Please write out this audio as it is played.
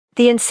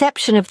The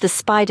inception of the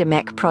Spider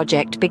Mech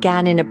project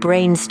began in a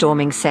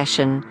brainstorming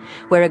session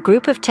where a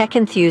group of tech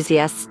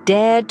enthusiasts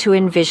dared to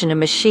envision a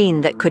machine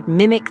that could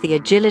mimic the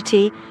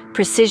agility,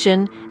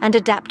 precision, and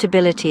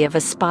adaptability of a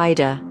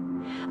spider.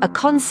 A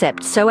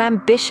concept so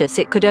ambitious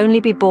it could only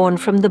be born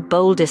from the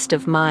boldest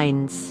of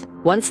minds.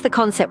 Once the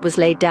concept was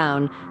laid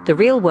down, the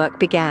real work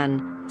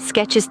began.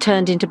 Sketches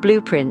turned into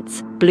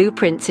blueprints,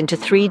 blueprints into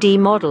 3D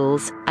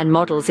models, and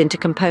models into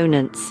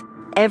components.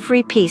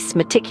 Every piece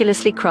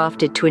meticulously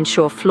crafted to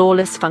ensure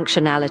flawless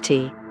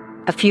functionality.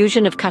 A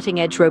fusion of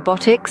cutting-edge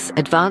robotics,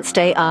 advanced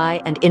AI,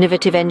 and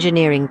innovative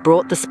engineering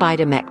brought the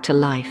Spider Mech to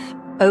life.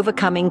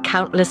 Overcoming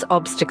countless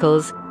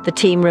obstacles, the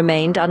team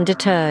remained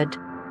undeterred.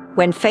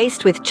 When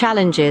faced with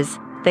challenges,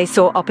 they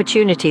saw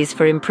opportunities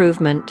for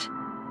improvement.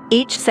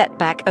 Each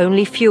setback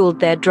only fueled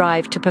their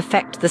drive to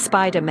perfect the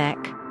Spider Mech.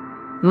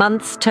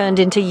 Months turned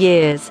into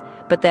years,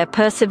 but their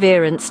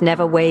perseverance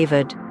never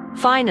wavered.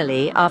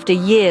 Finally, after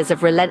years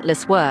of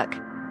relentless work,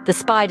 the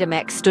Spider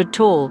Mech stood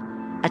tall,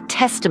 a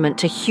testament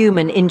to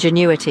human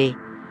ingenuity.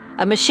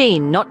 A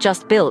machine not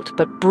just built,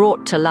 but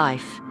brought to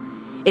life.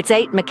 Its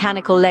 8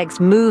 mechanical legs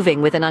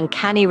moving with an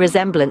uncanny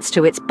resemblance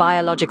to its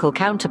biological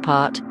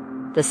counterpart,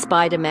 the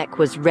Spider Mech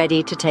was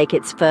ready to take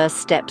its first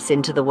steps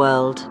into the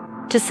world.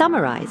 To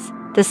summarize,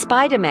 the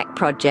Spider Mech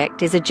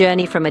project is a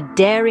journey from a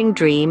daring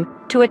dream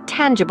to a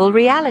tangible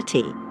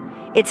reality.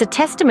 It's a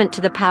testament to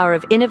the power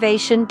of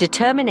innovation,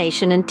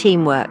 determination, and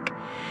teamwork.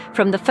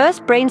 From the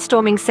first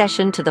brainstorming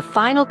session to the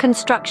final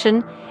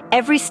construction,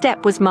 every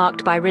step was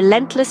marked by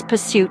relentless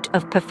pursuit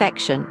of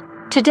perfection.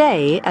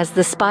 Today, as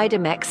the Spider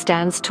Mech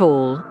stands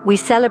tall, we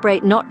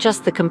celebrate not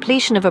just the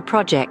completion of a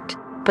project,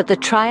 but the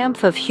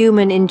triumph of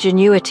human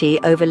ingenuity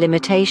over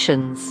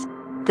limitations.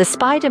 The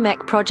Spider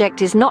Mech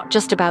project is not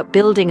just about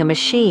building a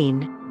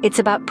machine, it's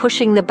about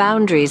pushing the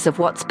boundaries of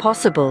what's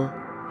possible.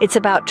 It's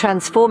about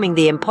transforming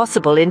the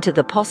impossible into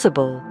the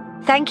possible.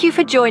 Thank you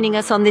for joining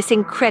us on this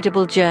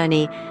incredible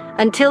journey.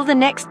 Until the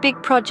next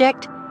big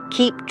project,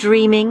 keep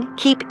dreaming,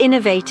 keep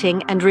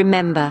innovating, and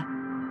remember,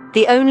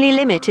 the only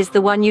limit is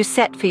the one you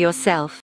set for yourself.